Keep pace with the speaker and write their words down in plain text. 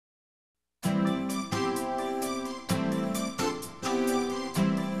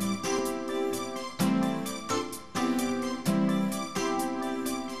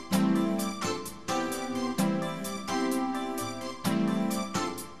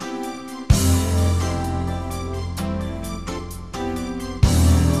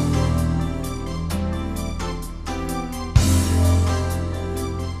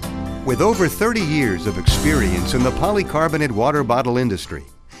With over 30 years of experience in the polycarbonate water bottle industry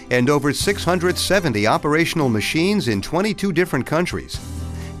and over 670 operational machines in 22 different countries,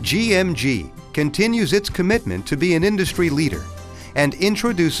 GMG continues its commitment to be an industry leader and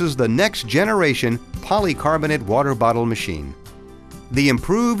introduces the next generation polycarbonate water bottle machine. The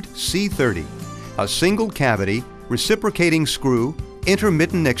improved C30, a single cavity, reciprocating screw,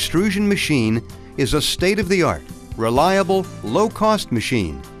 intermittent extrusion machine, is a state-of-the-art, reliable, low-cost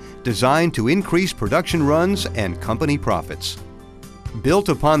machine designed to increase production runs and company profits. Built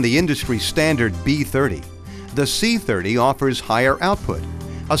upon the industry standard B30, the C30 offers higher output,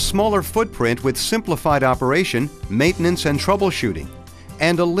 a smaller footprint with simplified operation, maintenance and troubleshooting,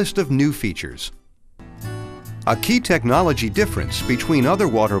 and a list of new features. A key technology difference between other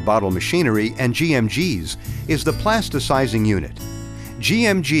water bottle machinery and GMG's is the plasticizing unit.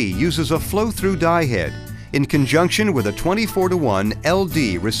 GMG uses a flow-through die head in conjunction with a 24:1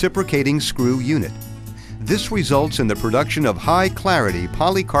 LD reciprocating screw unit. This results in the production of high-clarity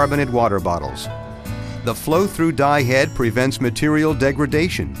polycarbonate water bottles. The flow-through die head prevents material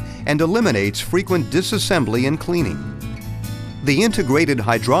degradation and eliminates frequent disassembly and cleaning. The integrated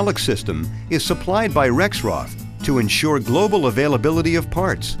hydraulic system is supplied by Rexroth to ensure global availability of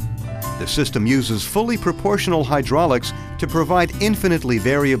parts. The system uses fully proportional hydraulics to provide infinitely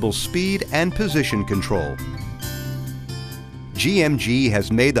variable speed and position control. GMG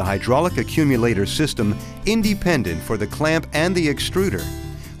has made the hydraulic accumulator system independent for the clamp and the extruder,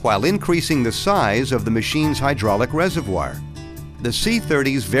 while increasing the size of the machine's hydraulic reservoir. The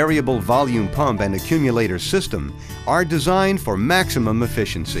C30's variable volume pump and accumulator system are designed for maximum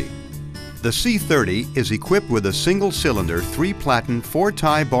efficiency. The C30 is equipped with a single-cylinder 3-platen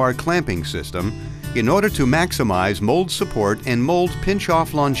 4-tie bar clamping system in order to maximize mold support and mold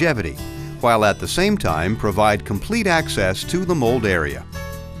pinch-off longevity, while at the same time provide complete access to the mold area.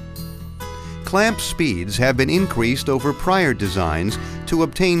 Clamp speeds have been increased over prior designs to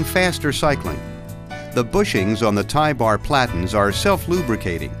obtain faster cycling. The bushings on the tie bar platens are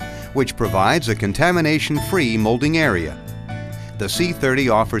self-lubricating, which provides a contamination-free molding area. The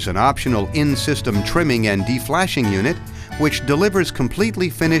C30 offers an optional in-system trimming and deflashing unit, which delivers completely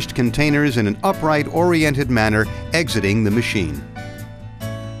finished containers in an upright-oriented manner exiting the machine.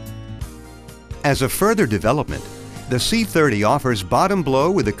 As a further development, the C30 offers bottom blow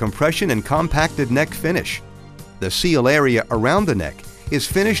with a compression and compacted neck finish. The seal area around the neck is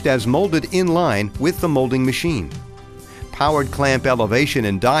finished as molded in line with the molding machine. Powered clamp elevation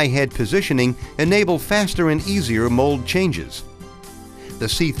and die head positioning enable faster and easier mold changes. The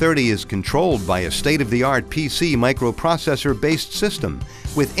C30 is controlled by a state-of-the-art PC microprocessor-based system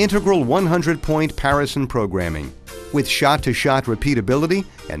with integral 100-point Parison programming. With shot-to-shot repeatability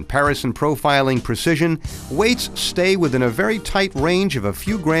and Parison profiling precision, weights stay within a very tight range of a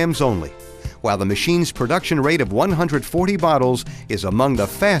few grams only, while the machine's production rate of 140 bottles is among the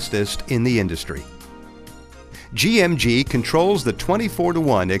fastest in the industry. GMG controls the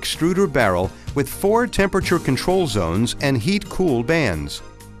 24:1 extruder barrel with 4 temperature control zones and heat-cool bands.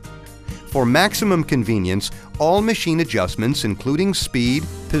 For maximum convenience, all machine adjustments, including speed,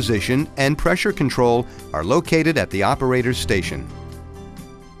 position, and pressure control, are located at the operator's station.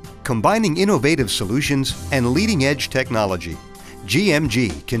 Combining innovative solutions and leading-edge technology,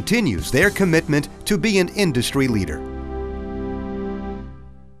 GMG continues their commitment to be an industry leader.